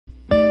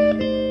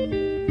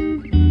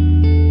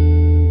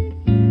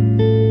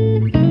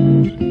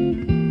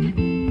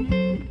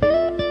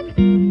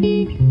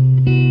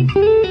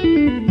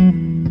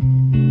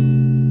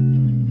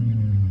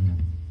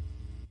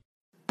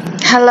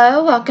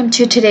Hello, welcome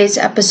to today's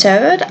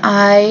episode.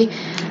 I'm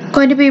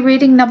going to be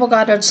reading Neville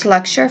Goddard's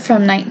lecture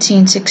from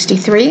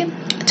 1963,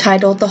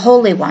 titled The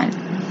Holy One.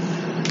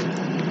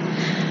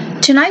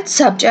 Tonight's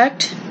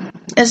subject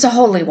is the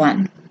Holy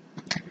One.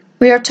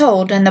 We are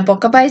told in the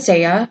book of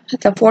Isaiah,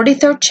 the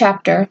 43rd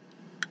chapter,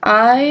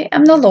 I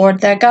am the Lord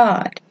thy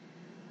God,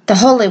 the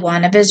Holy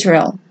One of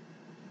Israel,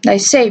 thy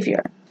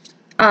Savior.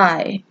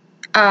 I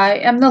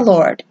am the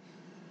Lord,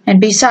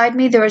 and beside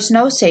me there is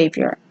no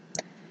Savior.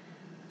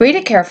 Read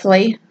it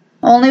carefully.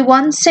 Only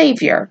one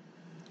Savior.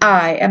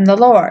 I am the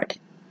Lord.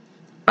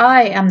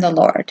 I am the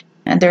Lord,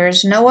 and there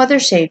is no other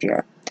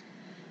Savior.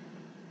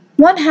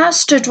 One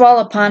has to dwell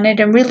upon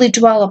it and really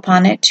dwell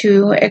upon it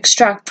to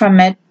extract from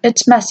it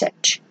its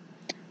message.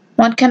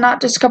 One cannot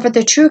discover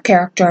the true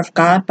character of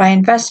God by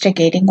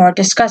investigating or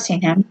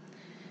discussing Him.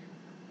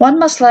 One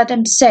must let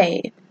Him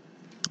save.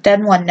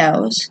 Then one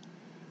knows.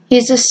 He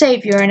is a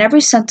Savior in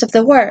every sense of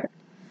the word.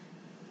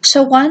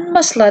 So one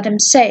must let Him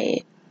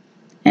save.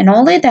 And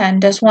only then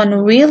does one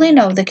really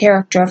know the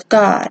character of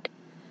God.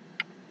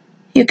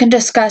 You can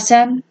discuss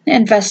Him,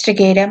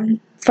 investigate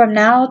Him, from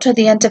now to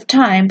the end of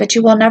time, but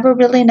you will never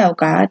really know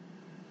God.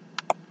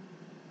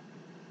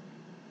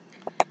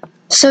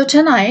 So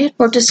tonight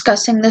we're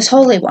discussing this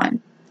Holy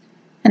One,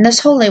 and this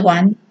Holy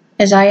One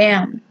is I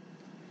Am.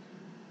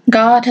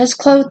 God has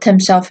clothed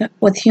Himself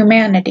with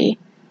humanity,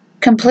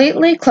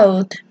 completely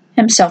clothed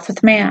Himself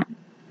with man.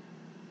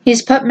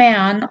 He's put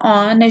man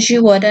on as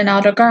you would an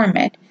outer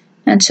garment,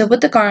 and so with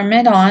the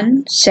garment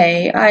on,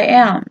 say, I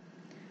am.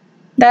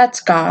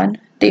 That's God,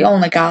 the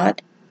only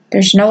God.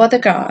 There's no other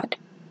God.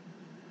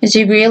 Is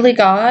He really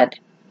God?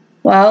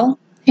 Well,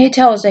 He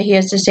tells that He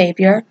is the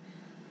Savior.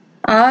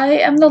 I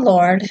am the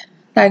Lord,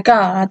 thy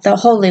God, the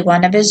Holy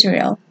One of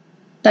Israel,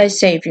 thy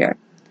Savior.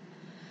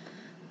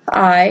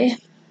 I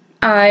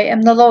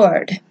am the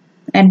Lord,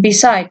 and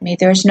beside me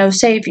there is no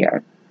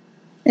Savior.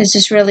 Is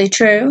this really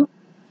true?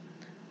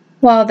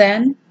 Well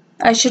then,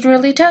 I should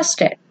really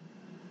test it.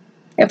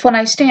 If when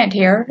I stand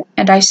here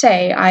and I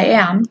say I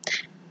am,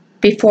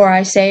 before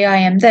I say I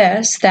am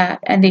this, that,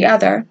 and the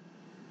other,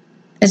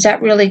 is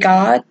that really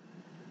God?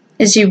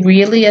 Is He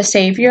really a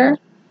Savior?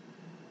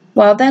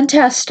 Well then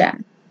test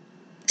Him.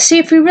 See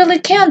if He really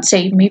can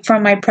save me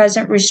from my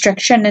present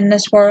restriction in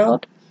this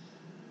world.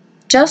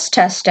 Just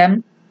test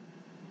Him.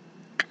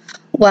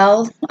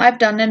 Well, I've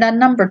done it a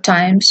number of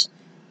times.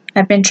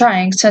 I've been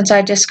trying since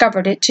I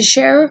discovered it to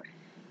share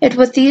it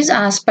with these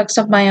aspects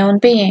of my own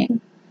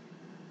being.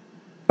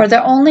 For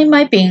they're only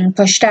my being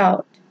pushed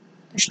out.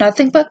 There's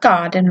nothing but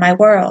God in my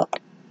world.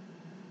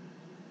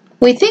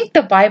 We think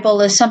the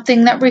Bible is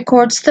something that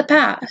records the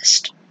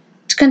past.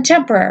 It's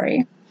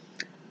contemporary.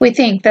 We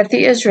think that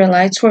the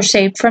Israelites were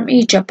saved from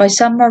Egypt by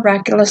some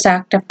miraculous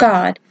act of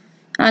God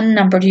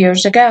unnumbered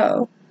years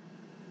ago,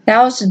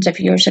 thousands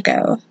of years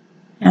ago,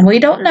 and we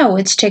don't know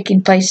it's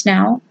taking place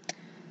now.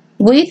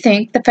 We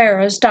think the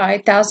pharaohs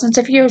died thousands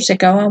of years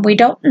ago, and we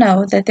don't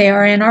know that they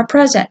are in our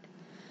present.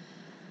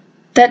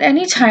 That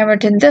any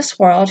tyrant in this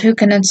world who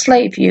can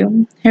enslave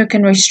you, who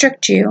can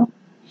restrict you,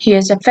 he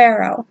is a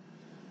pharaoh,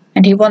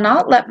 and he will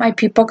not let my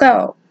people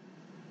go.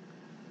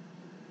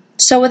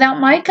 So without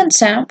my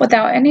consent,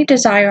 without any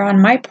desire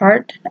on my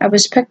part, I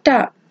was picked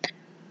up,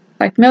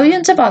 like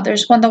millions of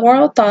others when the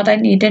world thought I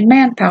needed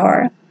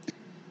manpower,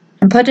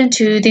 and put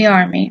into the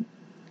army.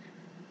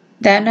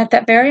 Then at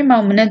that very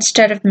moment,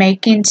 instead of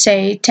making,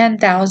 say,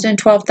 10,000,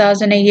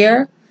 12,000 a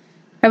year,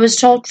 I was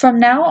told from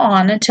now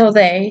on until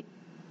they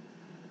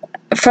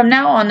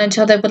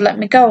would let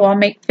me go, I'll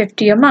make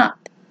 50 a month,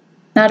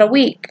 not a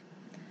week.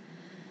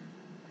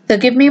 They'll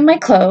give me my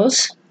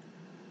clothes.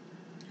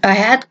 I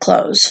had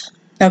clothes.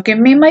 They'll give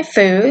me my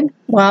food.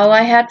 Well,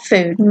 I had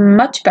food,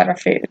 much better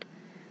food.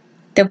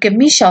 They'll give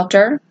me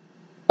shelter.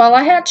 Well,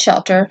 I had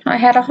shelter. I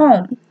had a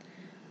home.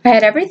 I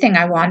had everything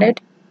I wanted.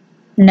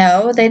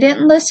 No, they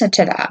didn't listen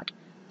to that.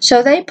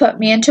 So they put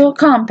me into a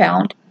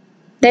compound.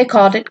 They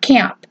called it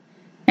camp.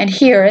 And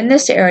here in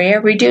this area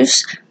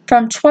reduced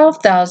from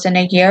 12,000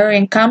 a year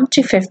income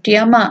to 50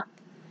 a month,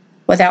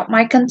 without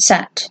my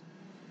consent.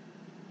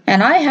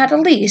 And I had a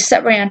lease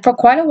that ran for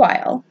quite a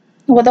while,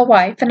 with a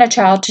wife and a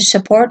child to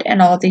support and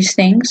all these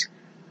things.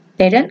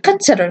 They didn't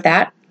consider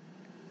that.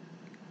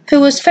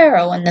 Who was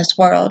Pharaoh in this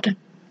world?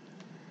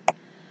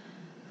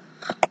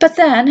 But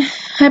then,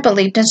 I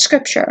believed in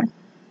Scripture.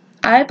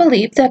 I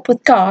believed that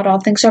with God all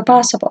things are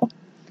possible.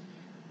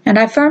 And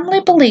I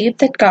firmly believe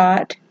that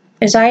God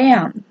is I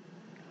Am.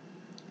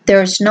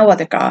 There is no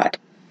other God.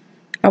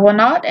 I will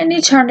not in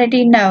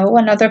eternity know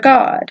another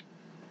God.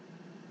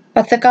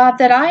 But the God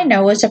that I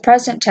know is a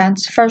present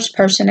tense, first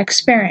person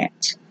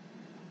experience.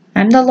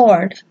 I'm the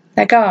Lord,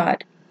 thy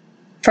God,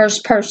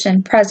 first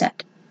person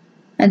present.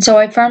 And so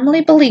I firmly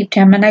believed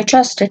Him and I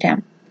trusted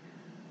Him.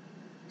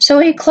 So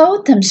He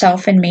clothed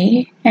Himself in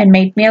me and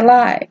made me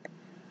alive.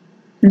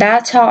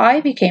 That's how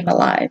I became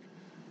alive.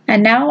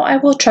 And now I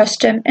will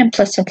trust Him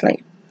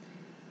implicitly.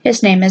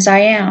 His name is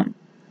I Am.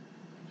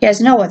 He has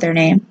no other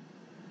name.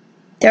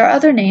 There are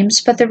other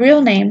names, but the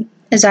real name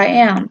is I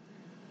Am.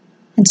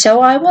 And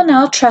so I will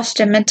now trust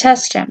Him and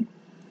test Him.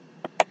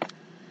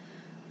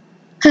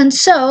 And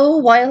so,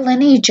 while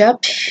in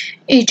Egypt,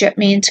 Egypt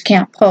means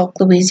Camp Polk,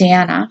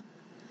 Louisiana,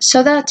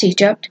 so that's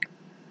Egypt,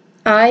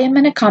 I am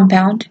in a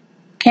compound,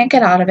 can't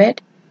get out of it.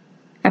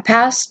 A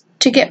pass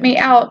to get me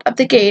out of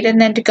the gate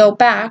and then to go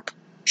back,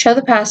 show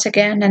the pass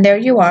again, and there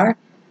you are,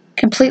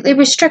 completely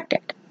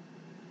restricted.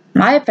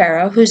 My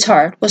Pharaoh, whose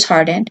heart was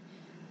hardened,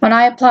 when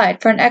I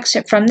applied for an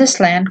exit from this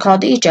land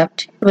called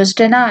Egypt, it was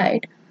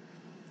denied.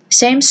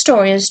 Same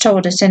story is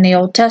told us in the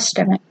Old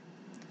Testament.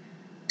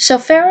 So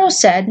Pharaoh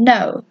said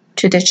no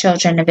to the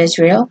children of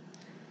Israel.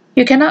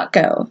 You cannot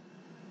go.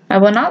 I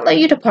will not let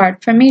you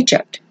depart from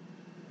Egypt.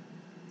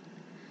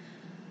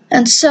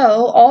 And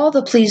so all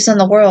the pleas in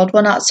the world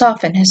will not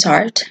soften his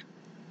heart.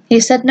 He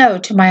said no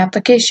to my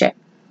application.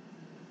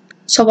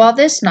 So while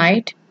this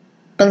night,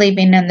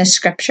 believing in the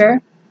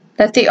scripture,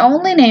 that the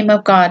only name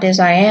of God is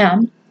I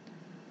am,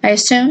 I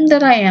assumed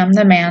that I am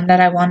the man that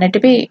I wanted to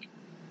be.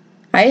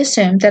 I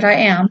assumed that I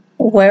am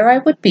where I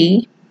would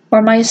be,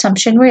 or my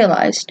assumption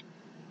realized,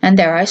 and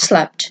there I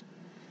slept.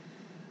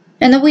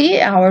 In the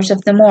wee hours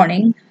of the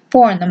morning,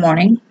 4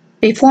 a.m,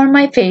 before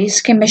my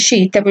face came a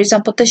sheet that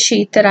resembled the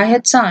sheet that I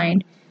had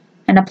signed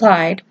and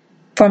applied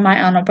for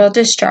my honorable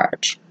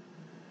discharge.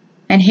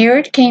 And here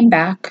it came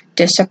back,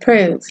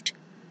 disapproved,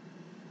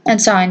 and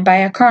signed by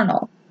a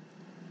colonel.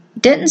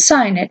 Didn't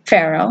sign it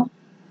Pharaoh,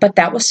 but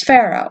that was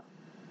Pharaoh.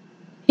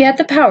 He had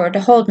the power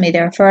to hold me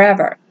there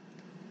forever.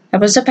 It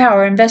was a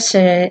power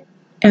invested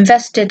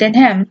in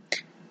him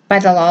by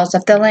the laws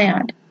of the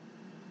land.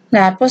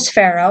 That was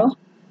Pharaoh.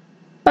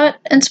 But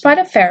in spite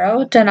of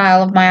Pharaoh,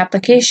 denial of my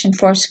application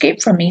for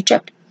escape from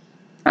Egypt,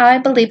 I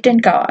believed in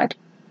God,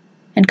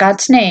 and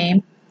God's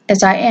name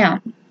is I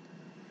am.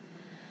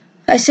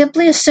 I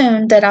simply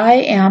assumed that I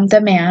am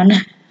the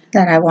man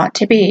that I want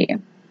to be,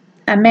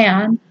 a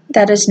man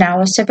that is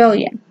now a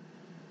civilian,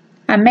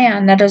 a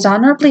man that is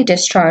honorably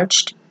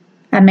discharged,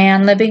 a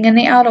man living in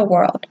the outer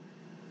world,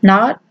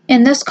 not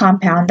in this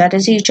compound that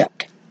is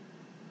Egypt.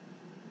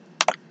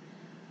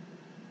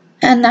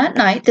 And that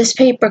night this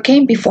paper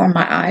came before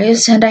my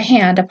eyes, and a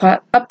hand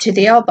up to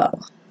the elbow.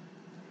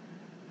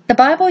 The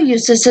Bible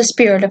uses the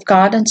Spirit of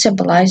God and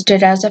symbolized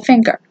it as a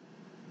finger.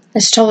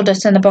 As told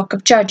us in the book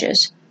of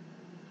Judges,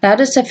 that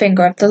is the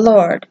finger of the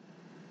Lord.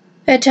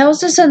 It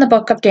tells us in the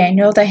book of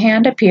Daniel the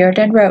hand appeared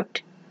and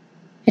wrote.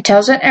 It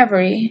tells in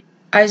every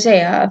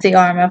Isaiah of the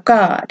arm of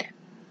God.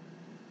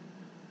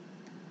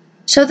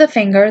 So the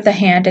finger, the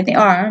hand, and the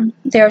arm,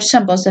 they are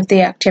symbols of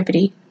the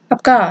activity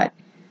of God.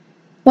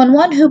 When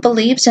one who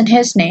believes in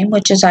his name,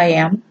 which is I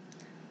am,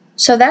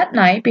 so that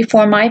night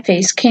before my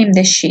face came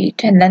this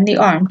sheet, and then the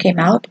arm came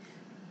out,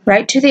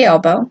 right to the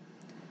elbow.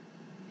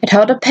 It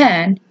held a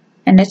pen,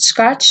 and it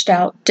scratched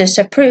out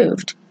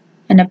disapproved,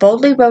 and it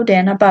boldly wrote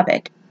in above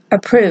it,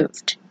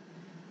 approved.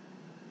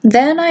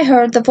 Then I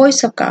heard the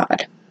voice of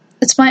God.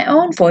 It's my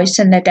own voice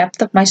in the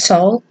depth of my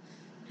soul,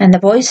 and the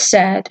voice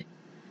said,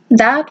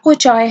 That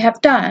which I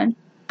have done,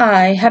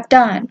 I have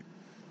done.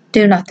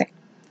 Do nothing.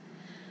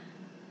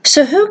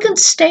 So who can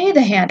stay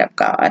the hand of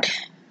God?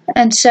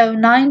 And so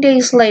 9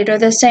 days later,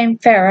 the same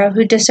Pharaoh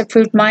who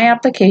disapproved my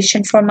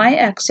application for my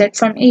exit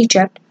from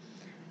Egypt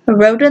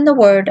wrote in the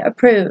word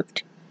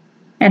approved,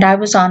 and I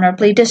was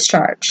honorably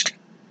discharged.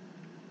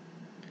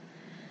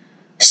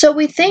 So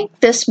we think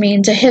this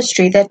means a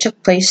history that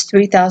took place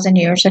 3,000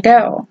 years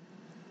ago.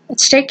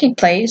 It's taking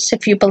place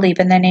if you believe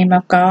in the name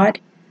of God.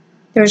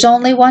 There's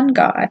only one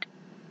God.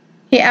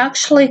 He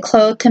actually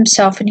clothed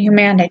himself in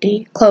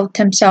humanity,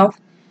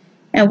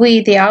 and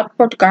we, the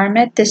outward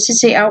garment, this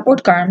is the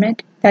outward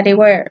garment that he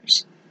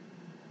wears.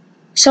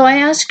 So I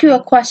ask you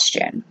a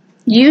question.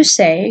 You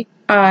say,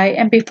 I,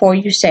 and before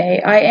you say,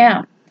 I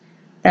am.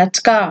 That's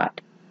God.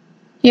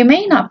 You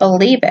may not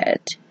believe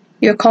it.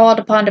 You're called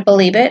upon to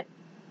believe it.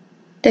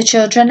 The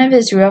children of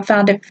Israel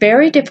found it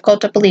very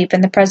difficult to believe in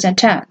the present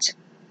tense.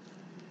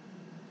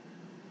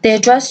 They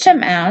addressed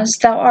him as,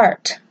 Thou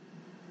art.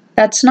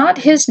 That's not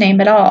his name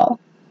at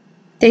all.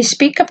 They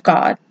speak of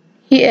God.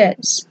 He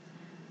is.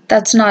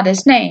 That's not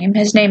his name.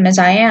 His name is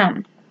I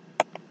am.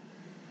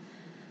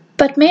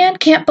 But man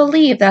can't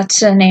believe that's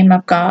the name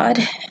of God.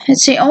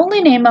 It's the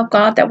only name of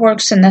God that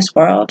works in this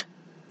world.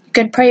 You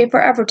can pray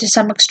forever to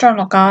some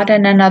external God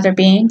and another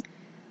being.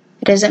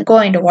 It isn't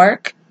going to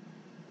work.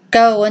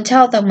 Go and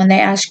tell them when they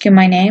ask you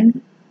my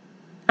name,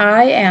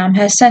 I am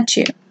has sent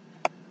you.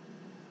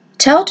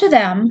 Tell to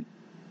them,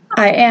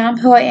 I am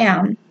who I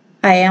am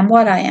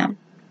what I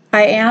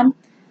am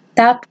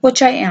that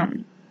which I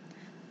am.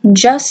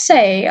 Just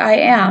say, I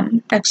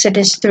am,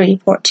 Exodus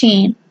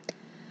 3:14.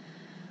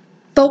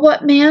 But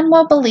what man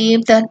will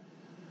believe that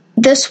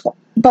this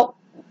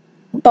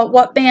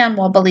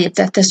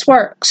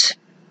works?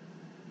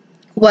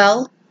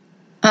 Well,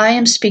 I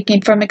am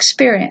speaking from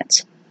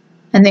experience,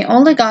 and the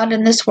only God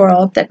in this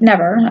world that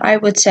never, I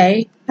would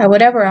say, I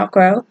would ever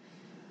outgrow,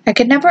 I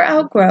could never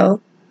outgrow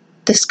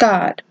this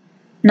God,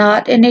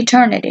 not in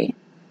eternity.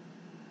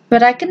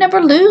 But I could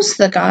never lose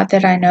the God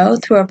that I know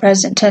through a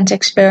present tense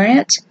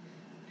experience.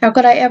 How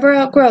could I ever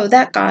outgrow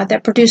that God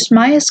that produced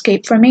my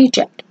escape from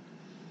Egypt?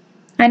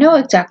 I know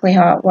exactly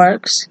how it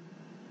works.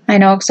 I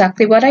know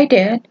exactly what I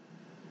did.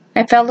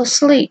 I fell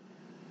asleep.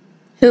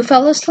 Who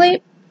fell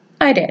asleep?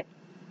 I did.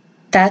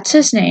 That's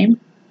his name.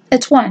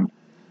 It's one.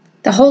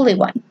 The Holy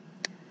One.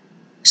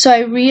 So I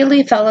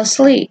really fell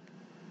asleep.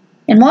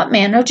 In what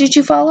manner did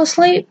you fall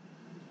asleep?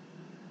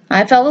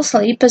 I fell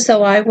asleep as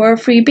though I were a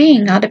free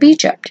being out of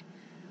Egypt,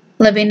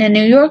 living in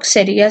New York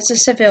City as a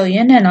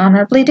civilian and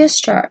honorably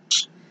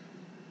discharged,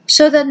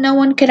 so that no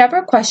one could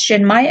ever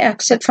question my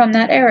exit from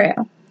that area.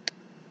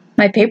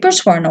 My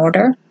papers were in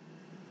order,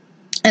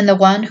 and the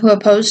one who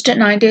opposed it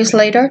 9 days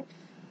later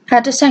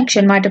had to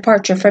sanction my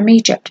departure from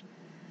Egypt.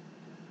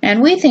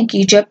 And we think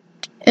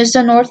Egypt is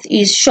the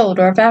northeast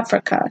shoulder of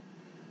Africa.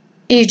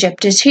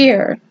 Egypt is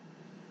here.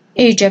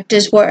 Egypt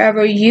is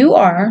wherever you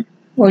are,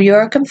 where you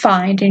are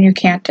confined and you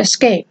can't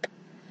escape.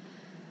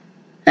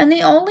 And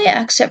the only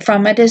exit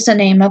from it is the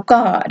name of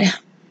God.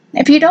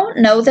 If you don't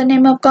know the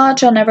name of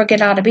God, you'll never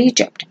get out of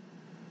Egypt.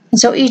 And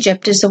so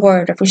Egypt is the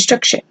word of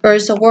restriction, or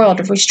is the world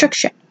of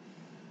restriction.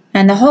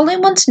 And the Holy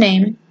One's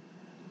name,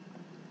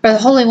 or the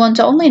Holy One's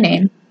only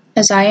name,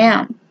 is I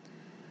Am.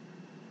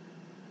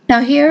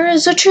 Now here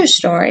is a true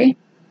story.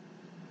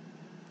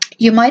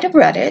 You might have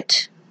read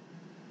it.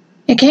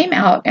 It came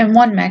out in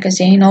one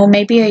magazine,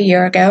 maybe a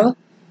year ago.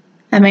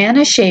 A man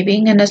is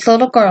shaving, and his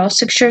little girl,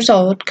 6 years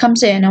old,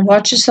 comes in and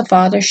watches the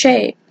father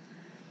shave.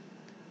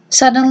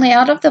 Suddenly,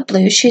 out of the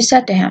blue, she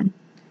said to him,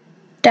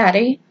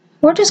 "Daddy,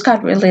 where does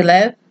God really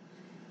live?"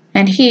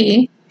 And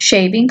he,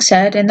 shaving,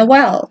 said, "In the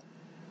well."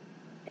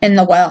 "In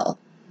the well."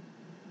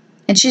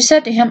 And she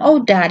said to him, "Oh,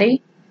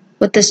 Daddy,"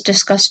 with this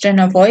disgust in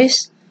her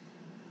voice,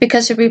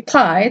 because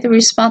the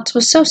response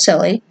was so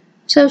silly,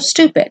 so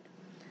stupid.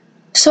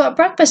 So at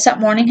breakfast that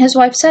morning, his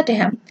wife said to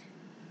him,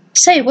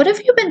 "Say, what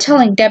have you been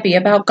telling Debbie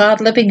about God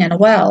living in a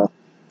well?"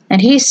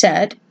 And he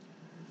said,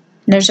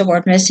 and there's a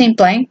word missing,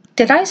 blank,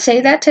 "Did I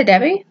say that to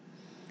Debbie?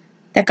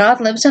 That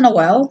God lives in a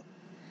well?"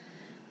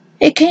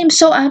 It came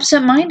so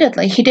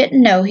absent-mindedly he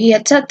didn't know he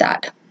had said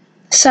that.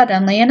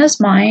 Suddenly in his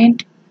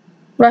mind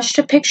rushed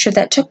a picture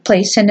that took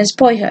place in his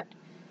boyhood,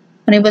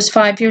 when he was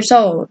 5 years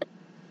old,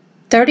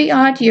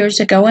 30-odd years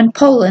ago in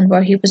Poland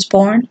where he was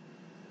born.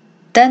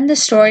 Then the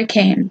story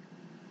came,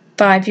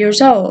 5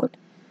 years old,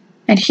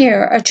 and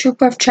here a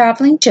troop of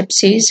traveling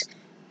gypsies,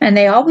 and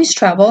they always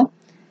travel,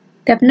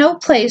 they have no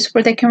place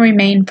where they can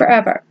remain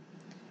forever,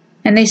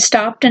 and they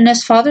stopped in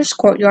his father's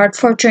courtyard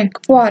for a drink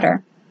of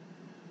water.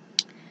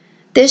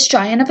 This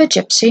giant of a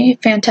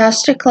gypsy,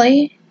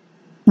 fantastically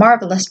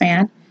marvelous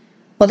man,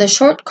 with a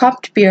short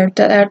cropped beard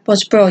that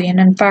was brilliant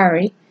and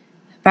fiery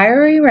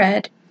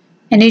red,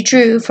 and he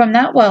drew from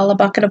that well a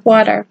bucket of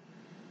water.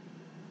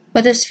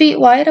 With his feet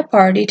wide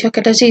apart, he took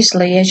it as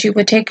easily as you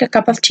would take a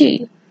cup of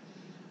tea,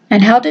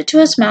 and held it to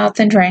his mouth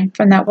and drank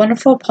from that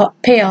wonderful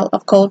pail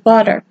of cold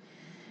water,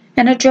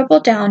 and it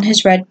dribbled down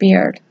his red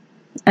beard.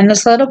 And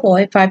this little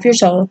boy, 5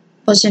 years old,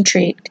 was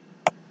intrigued.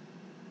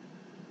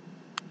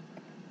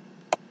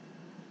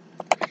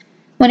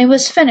 When he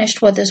was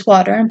finished with his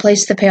water and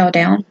placed the pail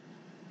down,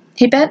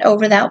 he bent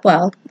over that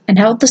well and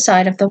held the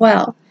side of the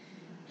well,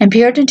 and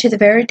peered into the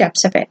very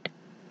depths of it.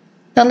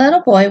 The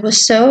little boy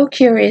was so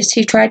curious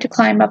he tried to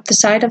climb up the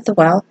side of the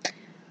well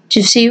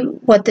to see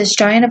what this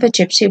giant of a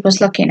gypsy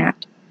was looking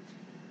at.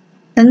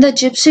 Then the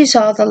gypsy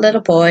saw the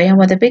little boy, and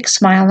with a big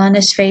smile on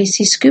his face,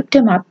 he scooped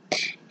him up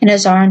in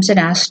his arms and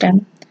asked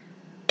him,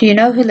 "Do you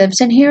know who lives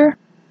in here?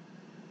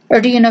 Or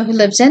do you know who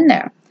lives in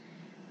there?"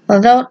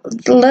 The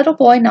little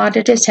boy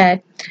nodded his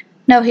head.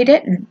 "No, he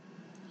didn't,"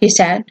 he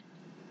said.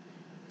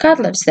 "God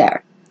lives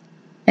there."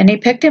 Then he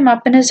picked him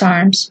up in his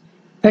arms,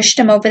 pushed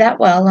him over that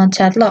well, and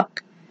said,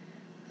 "Look."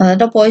 The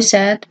little boy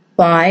said,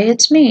 "Why,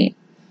 it's me."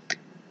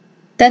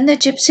 Then the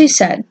gypsy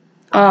said,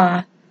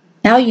 "Ah,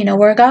 now you know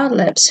where God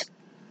lives."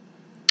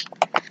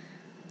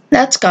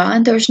 That's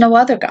God, there's no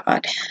other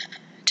God.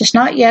 Does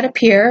not yet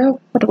appear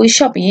what we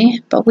shall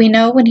be, but we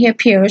know when he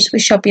appears we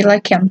shall be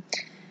like him.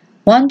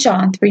 1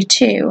 John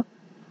 3:2.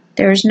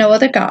 There is no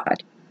other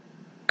God.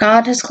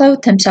 God has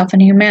clothed himself in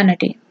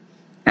humanity,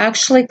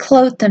 actually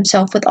clothed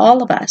himself with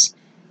all of us,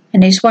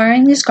 and he's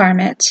wearing these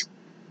garments.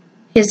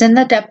 He is in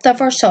the depth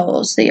of our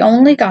souls, the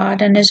only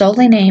God, and his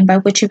only name by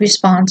which he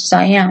responds is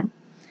I Am.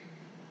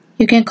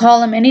 You can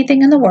call him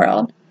anything in the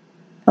world,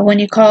 but when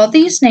you call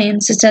these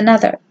names, it's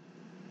another.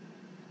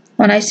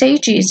 When I say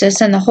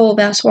Jesus, and the whole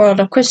vast world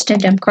of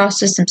Christendom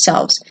crosses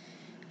themselves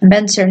and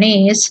bends their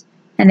knees,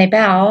 and they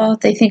bow,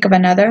 they think of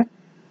another.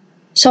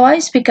 So I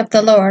speak of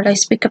the Lord, I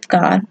speak of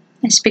God,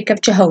 I speak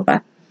of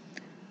Jehovah.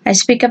 I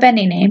speak of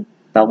any name,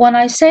 but when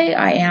I say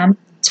I Am,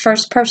 it's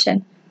first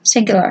person,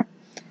 singular.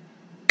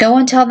 Go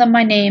and tell them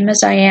my name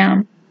is I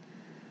Am.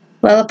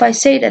 Well, if I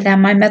say to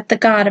them, I met the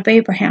God of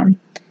Abraham,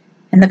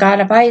 and the God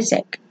of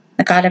Isaac,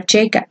 the God of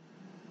Jacob,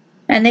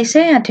 and they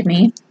say unto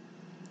me,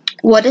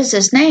 What is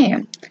his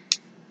name?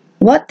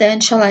 What then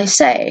shall I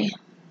say?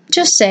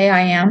 Just say I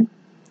Am,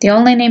 the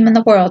only name in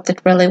the world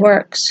that really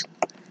works.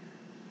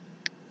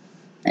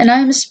 And I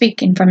am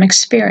speaking from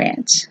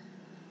experience.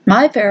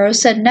 My Pharaoh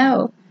said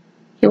no,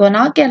 he will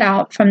not get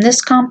out from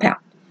this compound.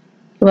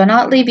 He will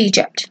not leave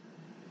Egypt.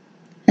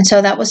 And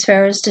so that was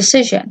Pharaoh's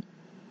decision.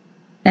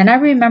 Then I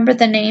remembered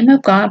the name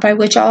of God by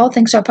which all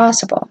things are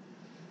possible,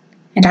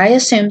 and I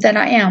assumed that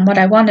I am what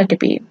I wanted to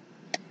be,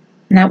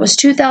 and that was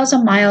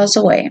 2,000 miles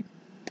away.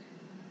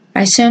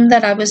 I assumed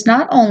that I was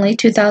not only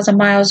 2,000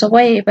 miles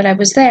away, but I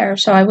was there,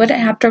 so I wouldn't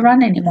have to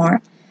run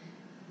anymore.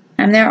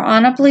 I'm there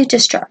honorably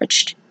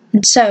discharged.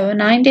 And so,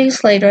 9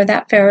 days later,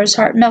 that Pharaoh's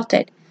heart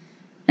melted,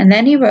 and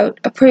then he wrote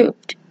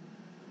approved,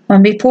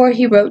 when before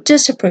he wrote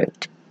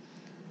disapproved.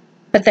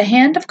 But the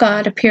hand of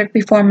God appeared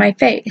before my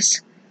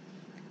face.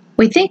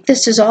 We think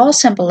this is all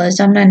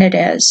symbolism, and it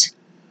is.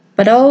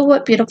 But oh,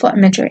 what beautiful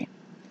imagery.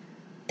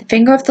 The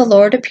finger of the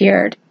Lord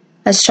appeared,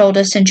 as told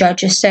us in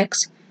Judges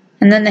 6,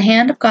 and then the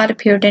hand of God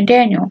appeared in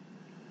Daniel.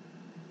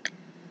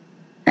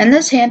 And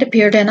this hand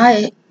appeared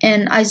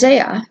in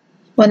Isaiah.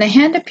 When the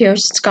hand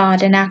appears, it's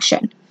God in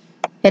action.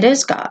 It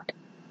is God.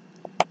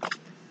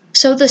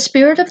 So the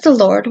Spirit of the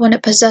Lord, when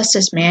it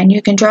possesses man,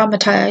 you can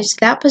dramatize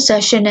that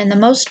possession in the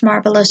most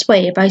marvelous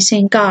way by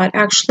seeing God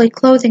actually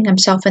clothing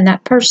himself in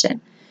that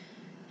person,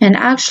 and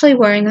actually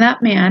wearing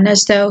that man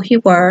as though he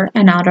were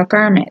an outer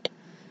garment.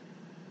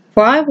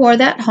 For I wore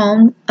that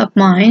home of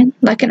mine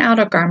like an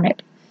outer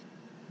garment.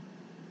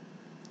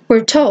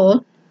 We're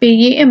told, be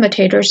ye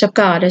imitators of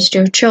God as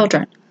dear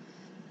children.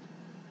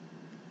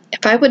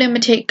 If I would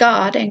imitate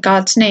God and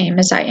God's name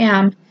as I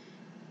am,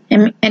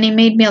 and he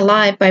made me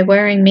alive by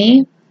wearing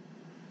me,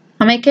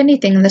 I'll make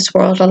anything in this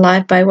world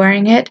alive by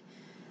wearing it,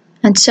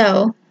 and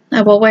so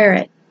I will wear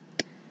it.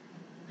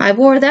 I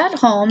wore that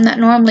home that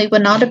normally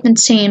would not have been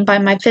seen by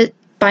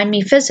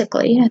me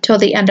physically until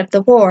the end of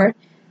the war,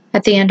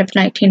 at the end of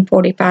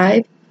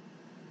 1945.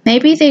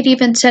 Maybe they'd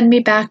even send me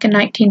back in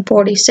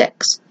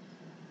 1946.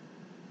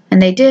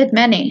 And they did,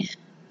 many.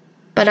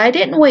 But I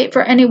didn't wait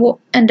for any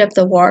end of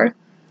the war.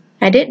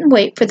 I didn't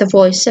wait for the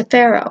voice of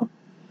Pharaoh.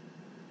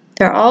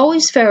 There are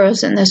always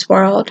pharaohs in this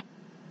world.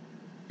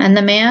 And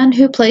the man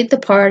who played the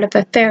part of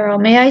a pharaoh,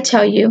 may I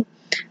tell you,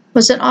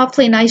 was an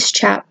awfully nice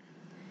chap.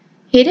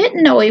 He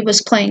didn't know he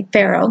was playing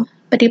pharaoh,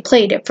 but he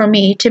played it for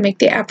me to make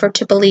the effort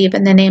to believe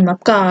in the name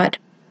of God.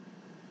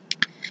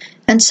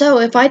 And so,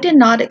 if I did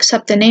not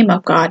accept the name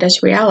of God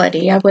as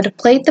reality, I would have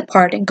played the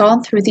part and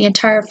gone through the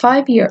entire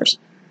 5 years,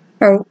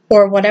 or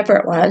whatever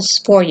it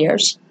was, 4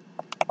 years.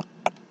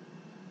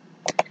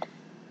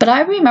 But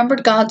I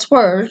remembered God's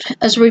word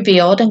as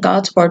revealed, and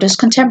God's word is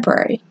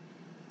contemporary.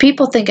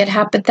 People think it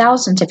happened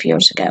thousands of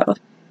years ago,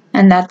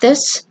 and that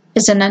this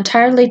is an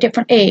entirely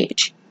different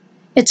age.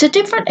 It's a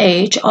different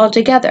age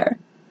altogether.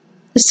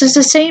 This is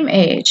the same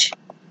age,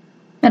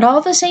 and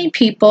all the same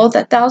people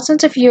that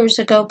thousands of years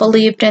ago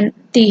believed in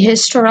the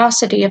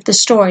historicity of the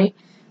story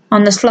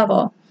on this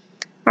level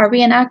are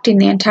reenacting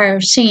the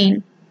entire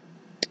scene.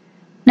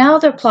 Now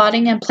they're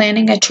plotting and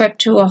planning a trip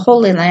to a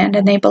Holy Land,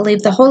 and they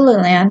believe the Holy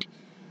Land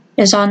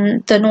is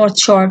on the north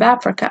shore of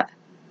Africa.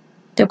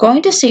 They're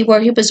going to see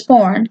where he was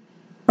born,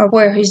 or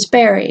where he's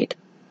buried.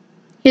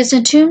 He is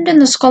entombed in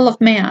the skull of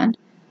man.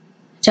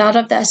 It's out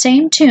of that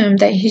same tomb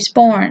that he's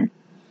born.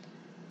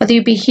 Whether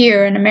you be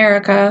here in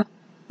America,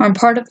 or in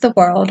part of the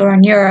world, or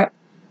in Europe,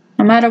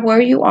 no matter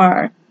where you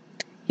are,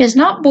 he is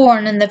not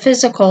born in the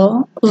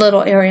physical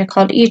little area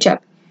called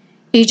Egypt.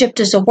 Egypt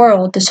is a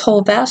world, this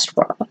whole vast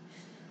world.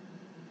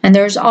 And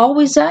there is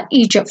always that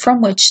Egypt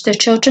from which the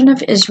children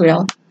of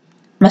Israel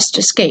must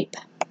escape.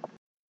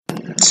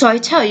 So I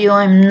tell you,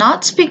 I'm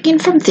not speaking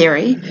from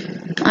theory,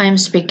 I am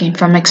speaking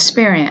from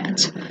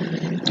experience.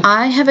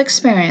 I have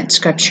experienced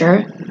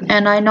Scripture,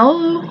 and I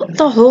know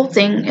the whole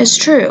thing is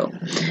true.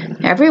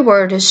 Every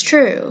word is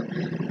true.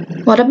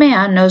 What a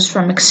man knows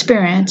from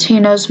experience, he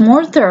knows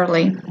more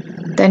thoroughly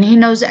than he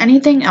knows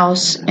anything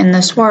else in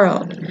this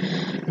world,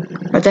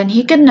 or than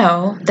he can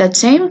know that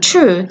same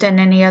truth in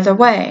any other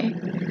way.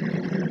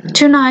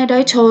 Tonight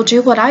I told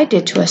you what I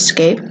did to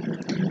escape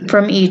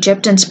from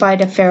Egypt in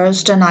spite of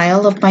Pharaoh's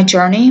denial of my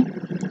journey.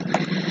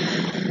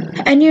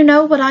 And you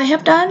know what I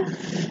have done?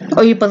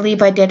 Or you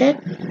believe I did it?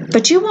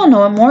 But you will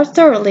know it more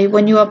thoroughly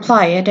when you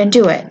apply it and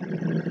do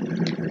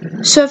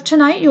it. So if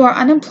tonight you are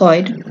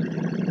unemployed,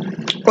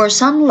 or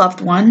some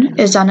loved one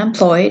is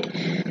unemployed,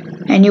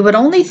 and you would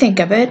only think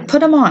of it,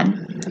 put him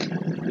on,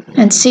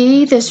 and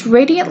see this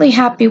radiantly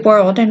happy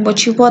world in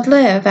which you would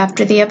live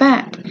after the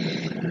event,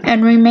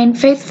 and remain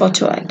faithful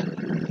to it.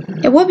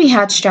 It will be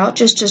hatched out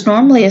just as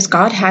normally as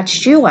God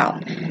hatched you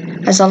out,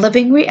 as a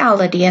living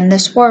reality in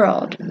this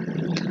world.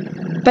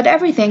 But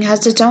everything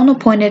has its own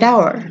appointed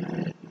hour,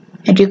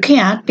 and you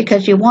can't,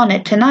 because you want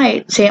it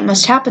tonight, say it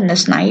must happen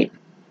this night.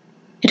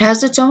 It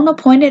has its own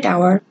appointed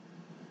hour,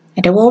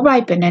 and it will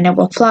ripen and it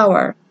will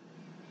flower.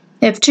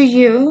 If to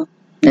you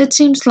it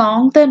seems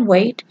long, then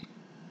wait.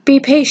 Be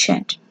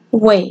patient,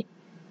 wait,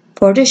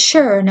 for it is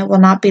sure and it will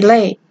not be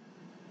late.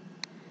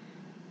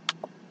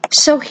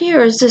 So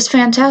here is this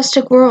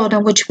fantastic world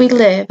in which we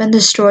live, and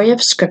the story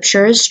of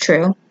Scripture is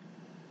true.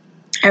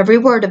 Every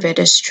word of it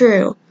is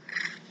true.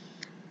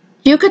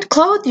 You could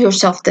clothe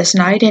yourself this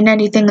night in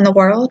anything in the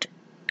world,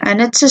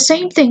 and it's the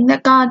same thing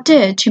that God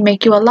did to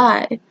make you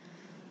alive.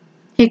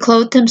 He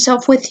clothed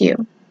himself with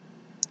you.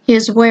 He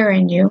is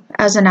wearing you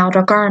as an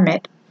outer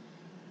garment.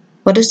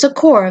 What is the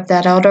core of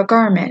that outer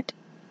garment?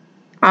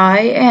 I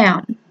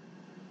am.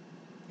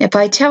 If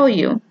I tell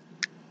you,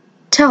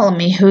 tell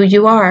me who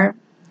you are,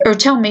 or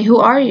tell me who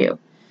are you.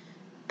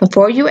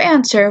 Before you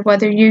answer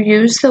whether you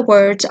use the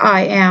words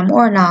I am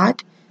or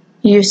not,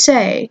 you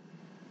say,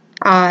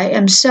 I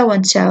am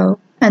so-and-so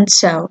and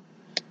so.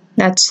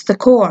 That's the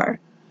core.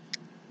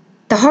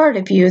 The heart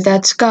of you,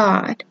 that's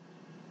God.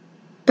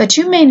 But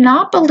you may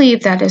not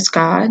believe that is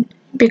God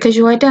because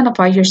you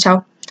identify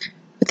yourself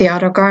with the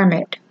outer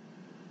garment.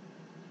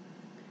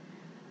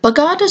 But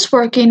God is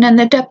working in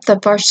the depth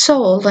of our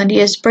soul, and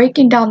He is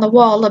breaking down the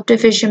wall of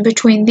division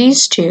between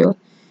these two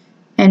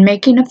and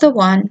making of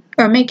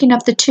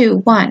the two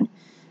one,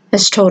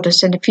 as told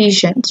us in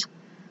Ephesians.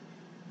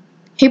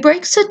 He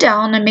breaks it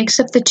down and makes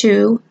of the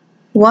two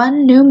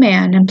one new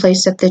man in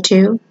place of the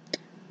two,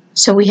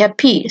 so we have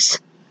peace.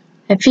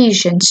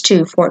 Ephesians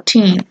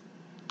 2:14.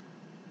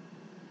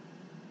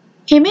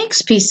 He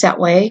makes peace that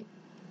way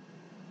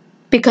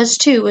because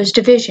two is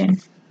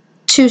division.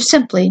 Two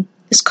simply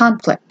is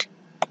conflict.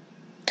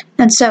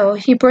 And so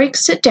He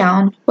breaks it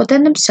down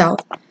within Himself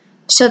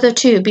so the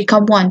two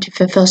become one to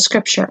fulfill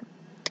Scripture.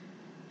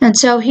 And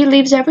so He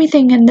leaves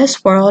everything in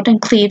this world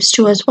and cleaves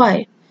to His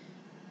wife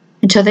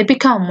until they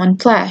become one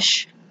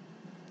flesh.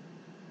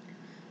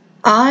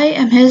 I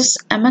am His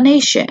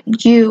emanation,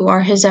 you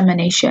are His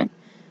emanation.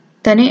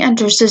 Then He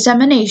enters His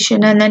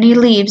emanation, and then He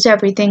leaves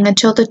everything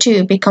until the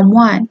two become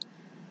one.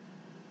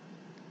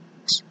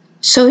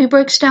 So He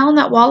breaks down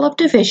that wall of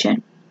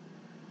division.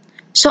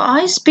 So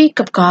I speak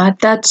of God,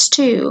 that's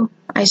two.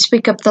 I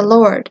speak of the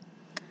Lord.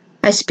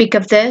 I speak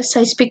of this,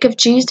 I speak of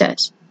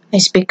Jesus. I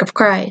speak of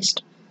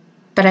Christ.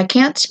 But I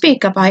can't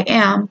speak of I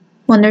am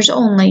when there's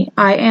only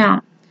I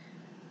am.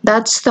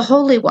 That's the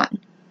Holy One.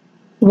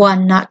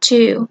 One, not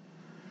two.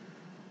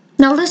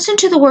 Now listen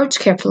to the words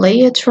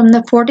carefully. It's from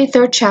the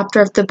 43rd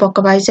chapter of the book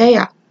of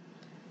Isaiah.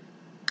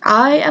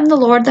 I am the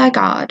Lord thy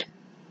God,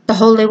 the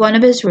Holy One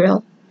of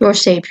Israel, your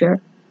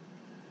Savior.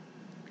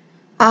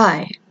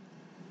 I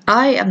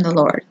am the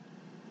Lord,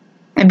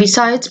 and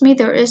besides me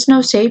there is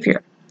no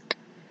Savior.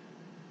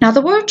 Now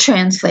the word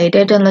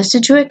translated, and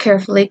listen to it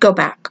carefully, go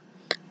back.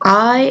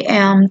 I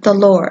am the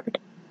Lord.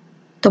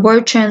 The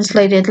word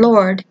translated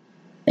Lord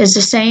is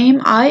the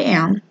same I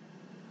am.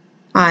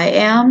 I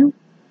am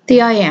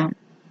the I am.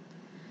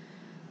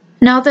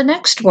 Now the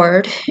next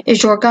word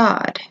is your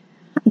God.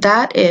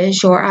 That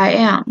is your I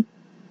am.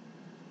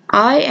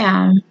 I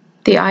am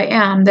the I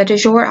am that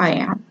is your I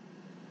am.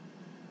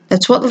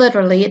 That's what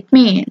literally it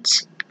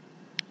means.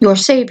 Your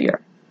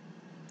Savior.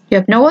 You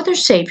have no other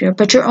Savior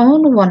but your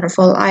own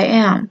wonderful I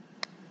am.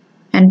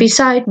 And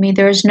beside me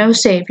there is no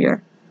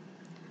Savior.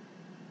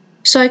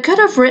 So I could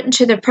have written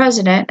to the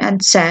President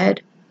and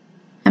said,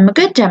 I'm a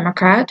good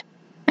Democrat,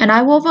 and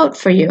I will vote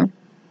for you.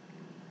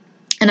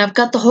 And I've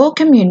got the whole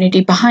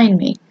community behind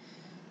me.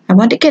 I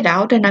want to get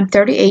out, and I'm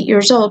 38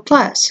 years old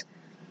plus.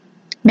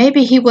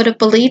 Maybe he would have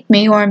believed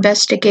me or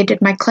investigated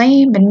my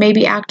claim and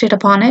maybe acted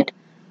upon it.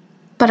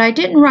 But I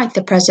didn't write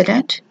the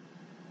President.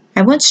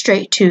 I went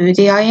straight to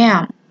the I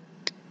am.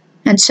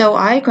 And so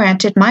I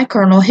granted my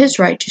colonel his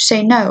right to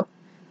say no,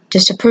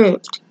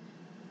 disapproved.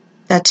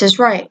 That's his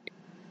right.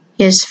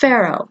 He is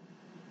Pharaoh.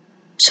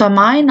 So am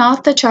I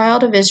not the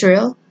child of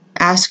Israel,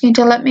 asking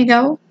to let me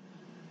go?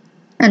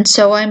 And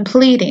so I'm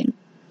pleading.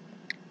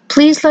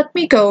 Please let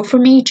me go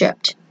from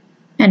Egypt.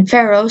 And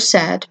Pharaoh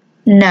said,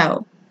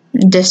 no,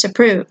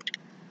 disapproved.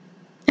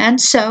 And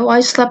so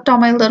I slept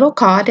on my little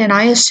cot and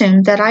I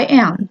assumed that I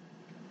am.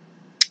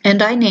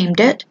 And I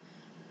named it.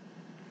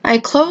 I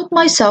clothed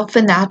myself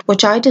in that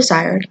which I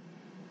desired,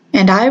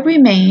 and I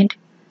remained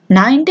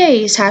 9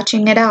 days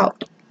hatching it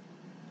out.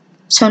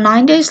 So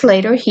 9 days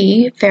later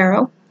he,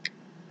 Pharaoh,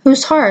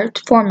 whose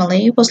heart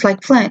formerly was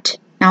like flint,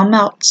 now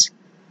melts.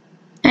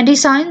 And he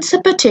signs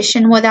the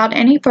petition without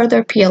any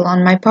further appeal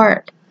on my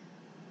part.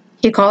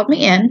 He called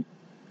me in.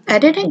 I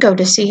didn't go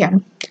to see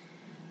him.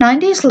 9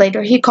 days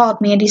later he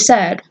called me and he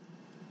said,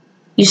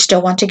 You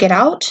still want to get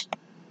out?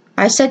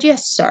 I said,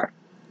 Yes, sir.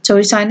 So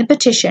he signed the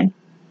petition.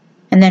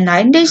 And then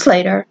 9 days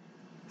later,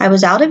 I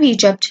was out of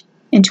Egypt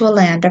into a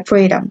land of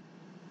freedom.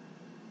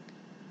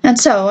 And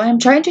so I am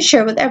trying to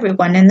share with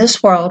everyone in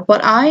this world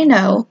what I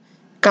know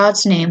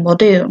God's name will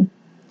do.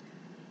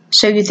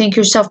 So you think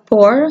yourself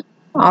poor?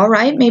 All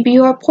right, maybe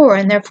you are poor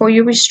and therefore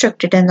you're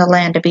restricted in the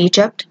land of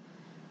Egypt.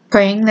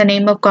 Praying the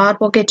name of God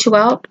will get you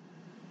out?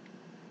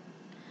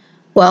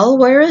 Well,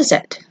 where is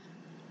it?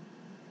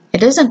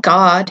 It isn't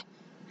God,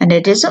 and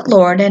it isn't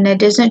Lord, and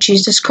it isn't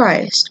Jesus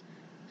Christ.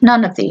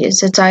 None of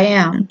these, it's I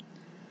am.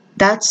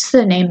 That's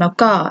the name of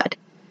God.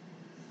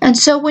 And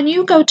so when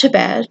you go to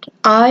bed,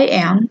 I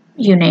am,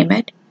 you name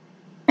it,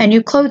 and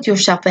you clothe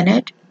yourself in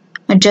it,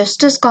 and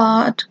just as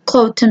God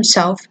clothed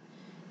himself,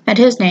 and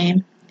his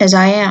name is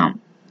I am,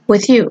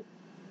 with you.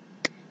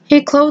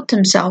 He clothed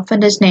himself,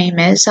 and his name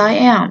is I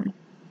am.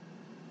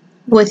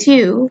 With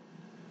you.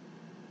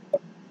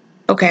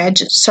 Okay,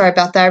 sorry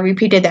about that, I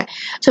repeated that.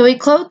 So he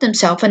clothed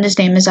himself, and his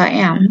name is I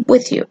am,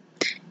 with you.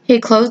 He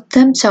clothed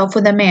himself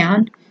with a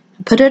man,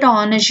 and put it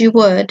on as you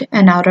would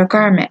an outer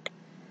garment.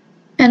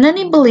 And then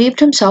he believed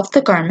himself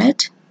the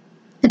garment,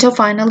 until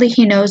finally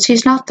he knows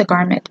he's not the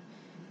garment.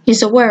 He's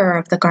the wearer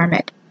of the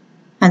garment.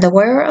 And the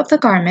wearer of the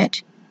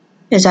garment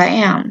is I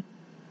am.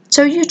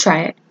 So you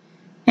try it.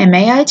 And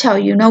may I tell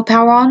you, no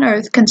power on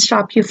earth can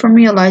stop you from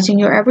realizing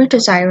your every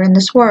desire in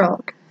this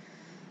world.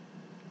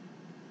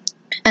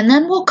 And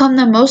then will come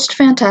the most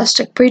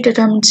fantastic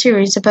predetermined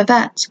series of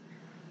events.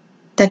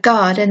 That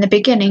God, in the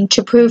beginning,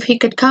 to prove he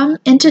could come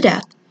into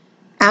death,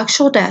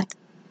 actual death,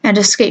 and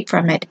escape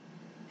from it,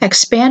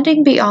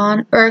 expanding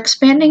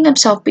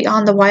himself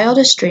beyond the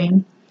wildest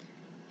dream.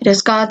 It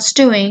is God's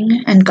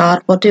doing, and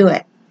God will do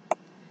it.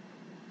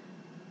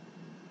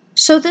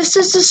 So this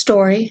is the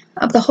story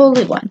of the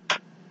Holy One.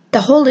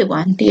 The Holy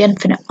One, the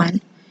Infinite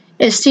One,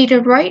 is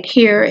seated right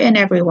here in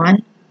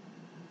everyone.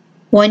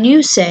 When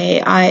you say,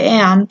 I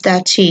am,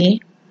 that's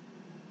He.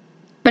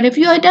 But if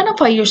you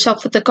identify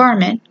yourself with the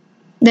garment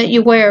that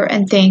you wear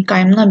and think, I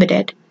am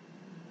limited,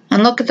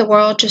 and look at the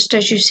world just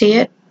as you see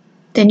it,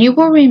 then you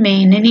will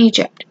remain in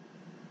Egypt.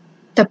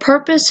 The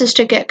purpose is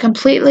to get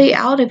completely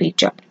out of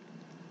Egypt,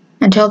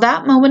 until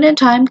that moment in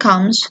time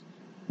comes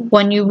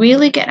when you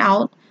really get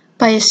out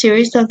by a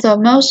series of the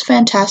most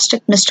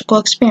fantastic mystical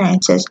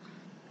experiences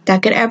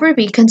that could ever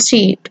be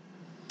conceived.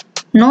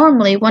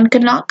 Normally, one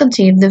could not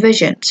conceive the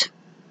visions,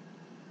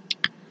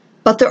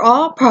 but they're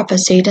all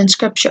prophesied in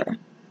Scripture.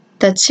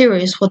 That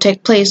series will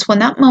take place when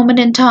that moment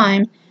in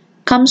time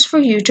comes for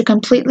you to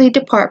completely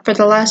depart for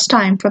the last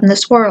time from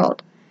this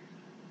world.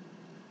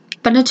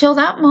 But until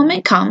that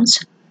moment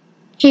comes,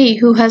 he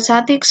who has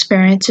had the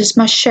experiences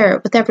must share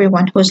it with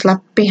everyone who is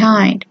left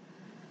behind.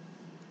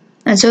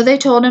 And so they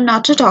told him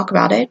not to talk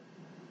about it.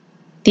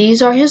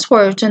 These are his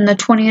words in the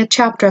 20th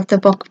chapter of the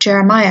book of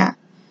Jeremiah.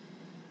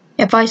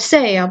 If I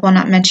say I will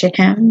not mention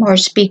him, or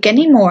speak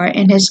any more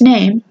in his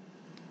name,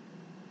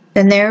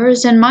 then there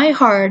is in my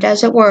heart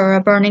as it were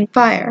a burning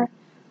fire,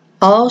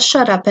 all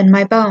shut up in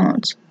my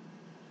bones.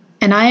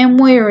 And I am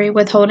weary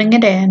with holding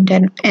it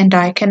in, and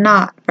I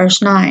cannot.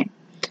 Verse 9.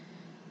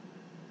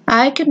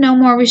 I could no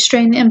more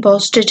restrain the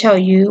impulse to tell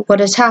you what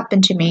has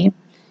happened to me,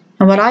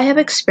 and what I have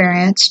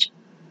experienced,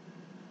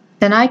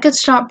 than I could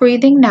stop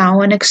breathing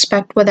now and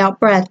expect without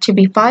breath to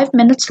be 5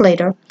 minutes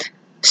later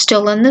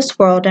still in this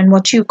world in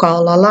what you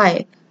call a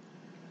life.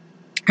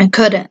 I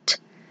couldn't.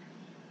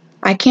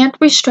 I can't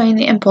restrain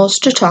the impulse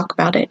to talk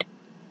about it.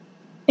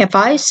 If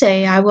I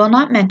say I will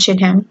not mention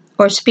him,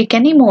 or speak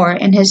any more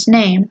in his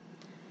name,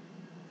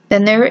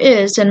 then there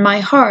is in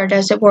my heart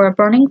as it were a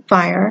burning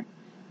fire,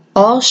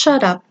 all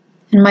shut up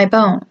in my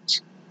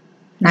bones,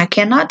 and I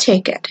cannot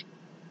take it,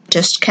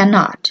 just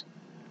cannot.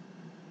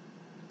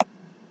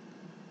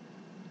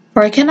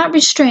 For I cannot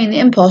restrain the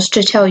impulse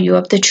to tell you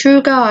of the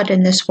true God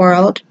in this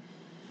world,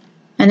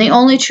 and the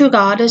only true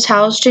God is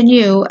housed in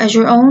you as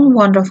your own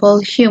wonderful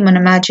human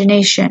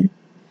imagination,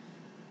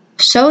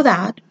 so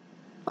that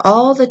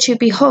all that you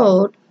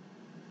behold,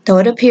 though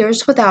it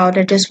appears without,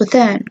 it is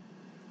within,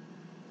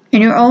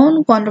 in your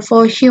own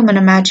wonderful human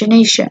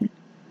imagination.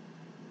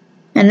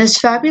 And this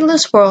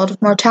fabulous world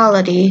of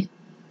mortality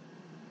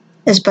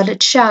is but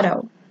its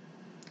shadow.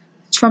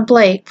 It's from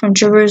Blake, from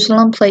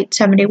Jerusalem, plate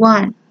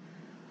 71.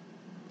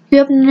 You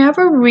have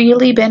never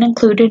really been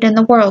included in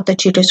the world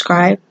that you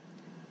describe.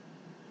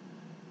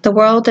 The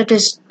world that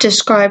is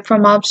described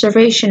from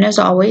observation is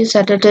always,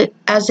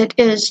 as it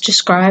is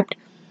described,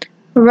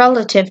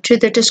 relative to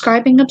the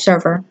describing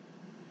observer.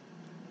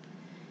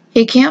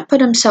 He can't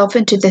put himself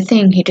into the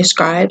thing he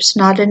describes,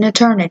 not in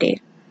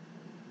eternity.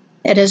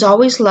 It is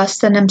always less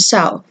than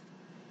himself,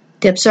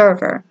 the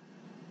observer.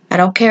 I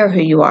don't care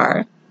who you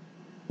are.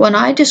 When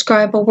I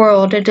describe a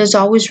world, it is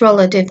always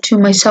relative to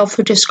myself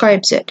who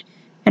describes it,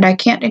 and I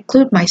can't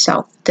include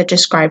myself, the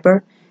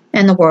describer,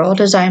 in the world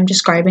as I am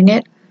describing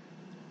it.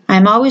 I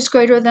am always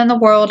greater than the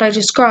world I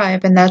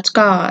describe, and that's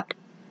God.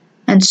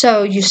 And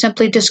so you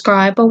simply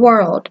describe a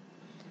world.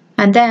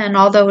 And then,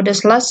 although it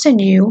is less than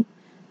you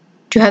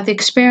to have the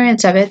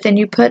experience of it, then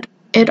you put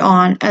it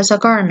on as a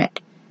garment.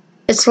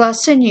 It's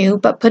less than you,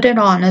 but put it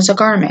on as a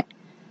garment.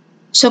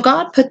 So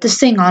God put this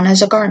thing on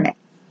as a garment.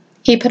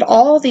 He put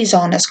all these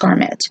on as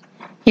garments.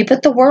 He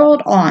put the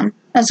world on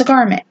as a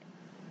garment.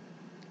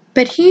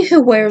 But he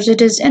who wears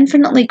it is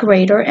infinitely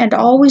greater and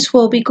always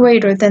will be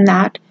greater than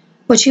that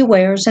which he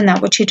wears and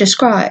that which he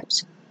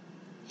describes.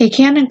 He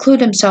can't include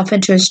himself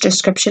into his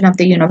description of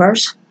the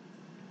universe.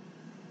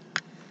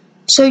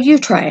 So you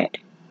try it.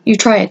 You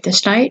try it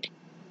this night.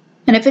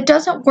 And if it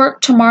doesn't work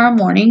tomorrow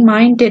morning,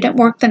 mine didn't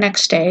work the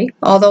next day,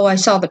 although I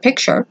saw the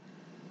picture.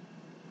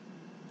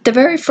 The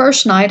very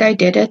first night I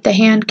did it, the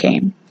hand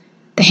came,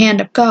 the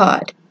hand of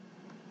God,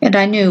 and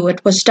I knew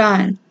it was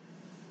done.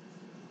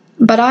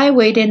 But I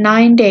waited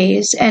 9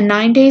 days, and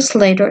 9 days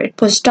later it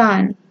was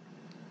done.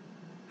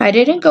 I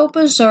didn't go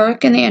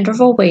berserk in the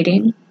interval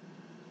waiting.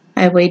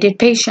 I waited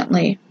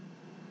patiently.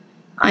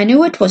 I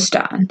knew it was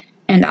done,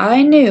 and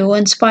I knew,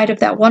 in spite of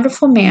that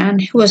wonderful man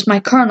who was my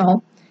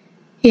colonel,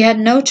 he had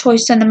no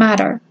choice in the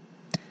matter.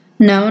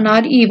 No,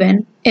 not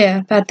even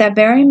if, at that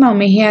very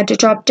moment, he had to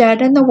drop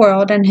dead in the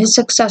world and his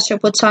successor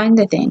would sign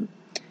the thing.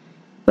 It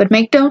would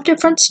make no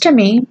difference to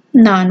me,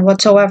 none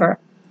whatsoever.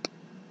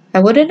 I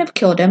wouldn't have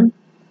killed him.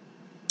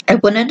 I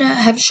wouldn't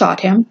have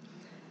shot him,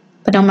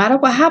 but no matter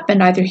what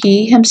happened, either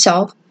he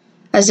himself,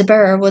 as the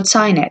bearer, would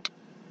sign it,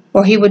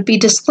 or he would be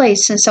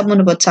displaced and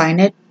someone would sign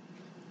it.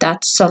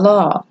 That's the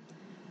law.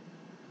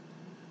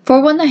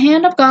 For when the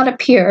hand of God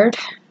appeared,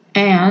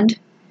 and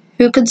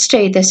who could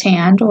stay this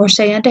hand, or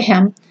say unto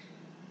him,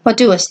 What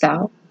doest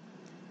thou?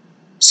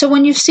 So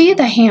when you see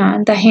the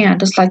hand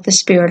is like the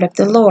Spirit of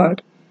the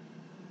Lord.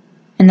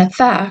 In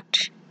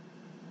fact,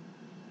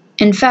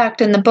 in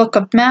the book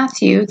of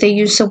Matthew, they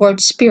use the word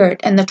spirit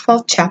in the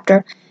 12th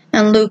chapter,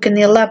 and Luke in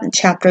the 11th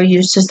chapter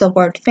uses the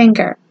word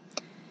finger.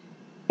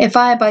 If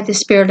I by the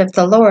Spirit of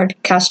the Lord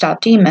cast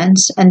out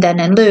demons, and then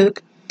in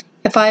Luke,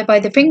 if I by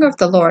the finger of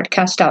the Lord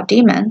cast out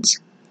demons.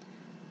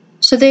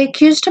 So they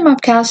accused him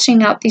of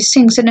casting out these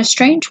things in a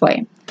strange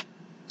way.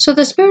 So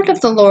the Spirit of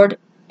the Lord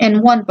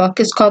in one book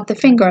is called the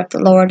finger of the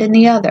Lord in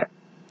the other.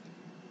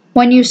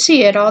 When you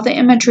see it, all the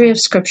imagery of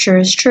Scripture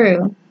is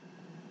true.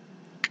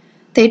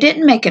 They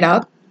didn't make it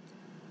up.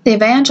 The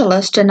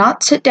evangelists did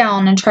not sit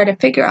down and try to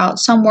figure out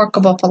some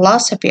workable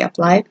philosophy of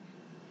life.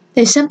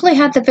 They simply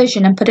had the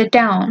vision and put it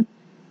down.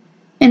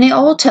 In the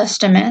Old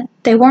Testament,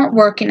 they weren't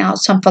working out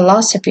some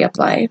philosophy of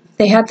life.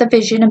 They had the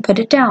vision and put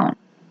it down.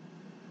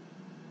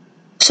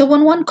 So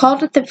when one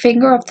called it the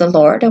finger of the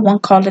Lord, and one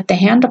called it the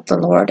hand of the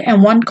Lord,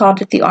 and one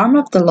called it the arm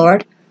of the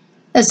Lord,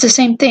 it's the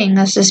same thing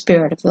as the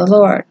Spirit of the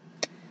Lord.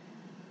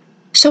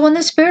 So when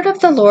the Spirit of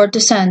the Lord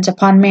descends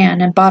upon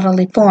man in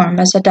bodily form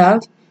as a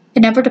dove,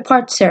 it never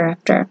departs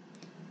thereafter.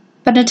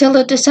 But until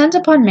it descends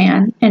upon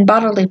man in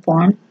bodily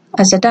form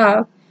as a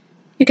dove,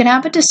 you can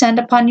have it descend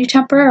upon you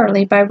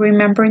temporarily by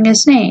remembering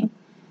his name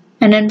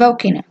and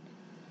invoking it.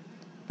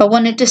 But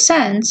when it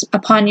descends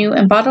upon you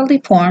in bodily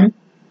form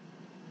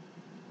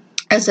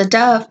as a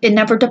dove, it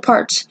never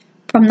departs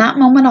from that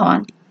moment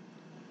on.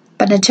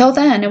 But until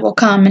then, it will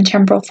come in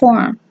temporal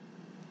form.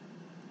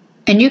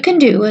 And you can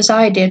do as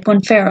I did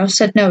when Pharaoh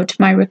said no to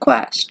my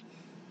request.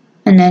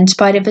 And in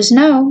spite of his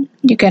no,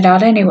 you get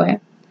out anyway.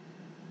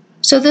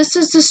 So this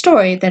is the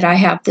story that I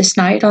have this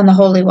night on the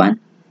Holy One.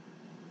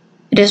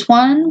 It is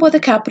one with a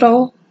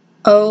capital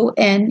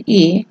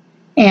O-N-E,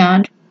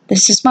 and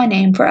this is my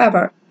name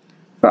forever,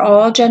 for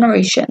all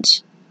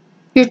generations.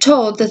 You're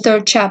told the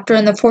 3rd chapter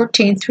and the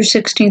 14th through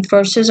 16th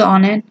verses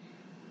on it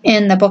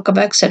in the book of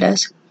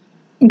Exodus.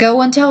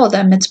 Go and tell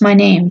them it's my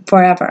name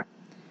forever.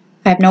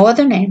 I have no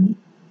other name.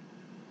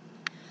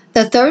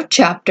 The 3rd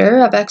chapter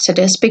of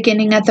Exodus,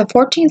 beginning at the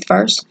 14th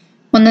verse,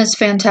 when this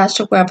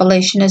fantastic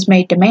revelation is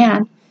made to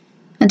man.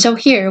 And so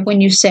here,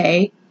 when you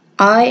say,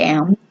 I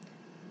am,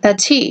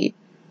 that's he,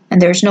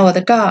 and there's no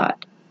other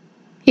God.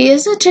 He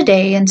isn't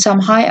today in some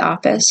high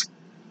office,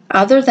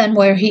 other than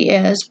where he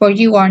is, where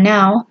you are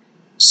now,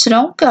 so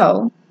don't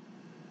go.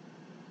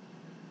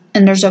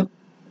 And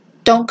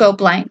don't go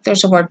blank,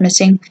 there's a word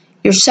missing,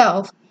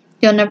 yourself.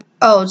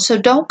 So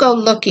don't go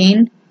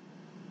looking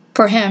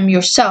for him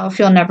yourself,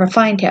 you'll never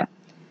find him.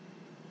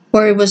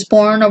 Where he was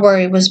born or where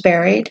he was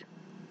buried,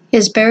 he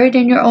is buried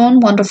in your own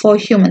wonderful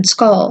human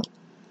skull.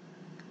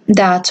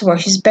 That's where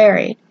he's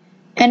buried.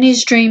 And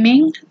he's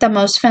dreaming the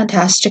most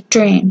fantastic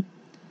dream.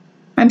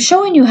 I'm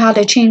showing you how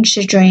to change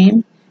the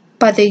dream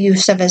by the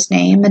use of his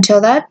name until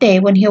that day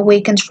when he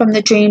awakens from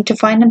the dream to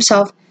find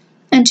himself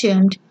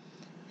entombed,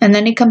 and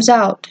then he comes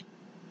out.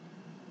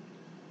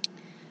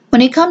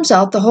 When he comes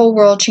out, the whole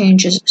world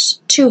changes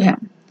to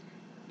him.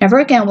 Never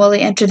again will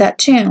he enter that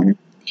tomb.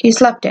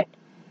 He's left it.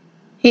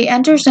 He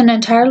enters an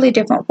entirely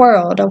different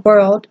world, a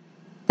world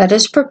that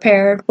is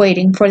prepared,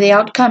 waiting for the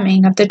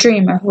outcoming of the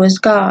dreamer who is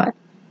God.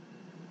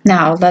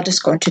 Now, let us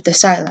go into the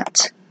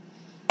silence.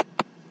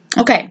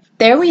 Okay,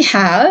 there we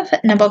have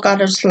Neville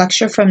Goddard's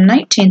lecture from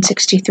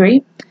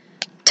 1963,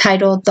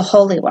 titled The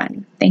Holy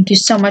One. Thank you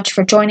so much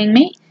for joining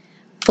me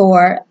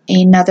for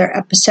another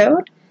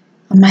episode.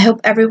 I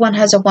hope everyone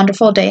has a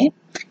wonderful day,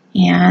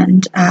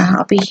 and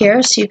I'll be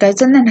here. See you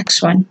guys in the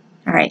next one.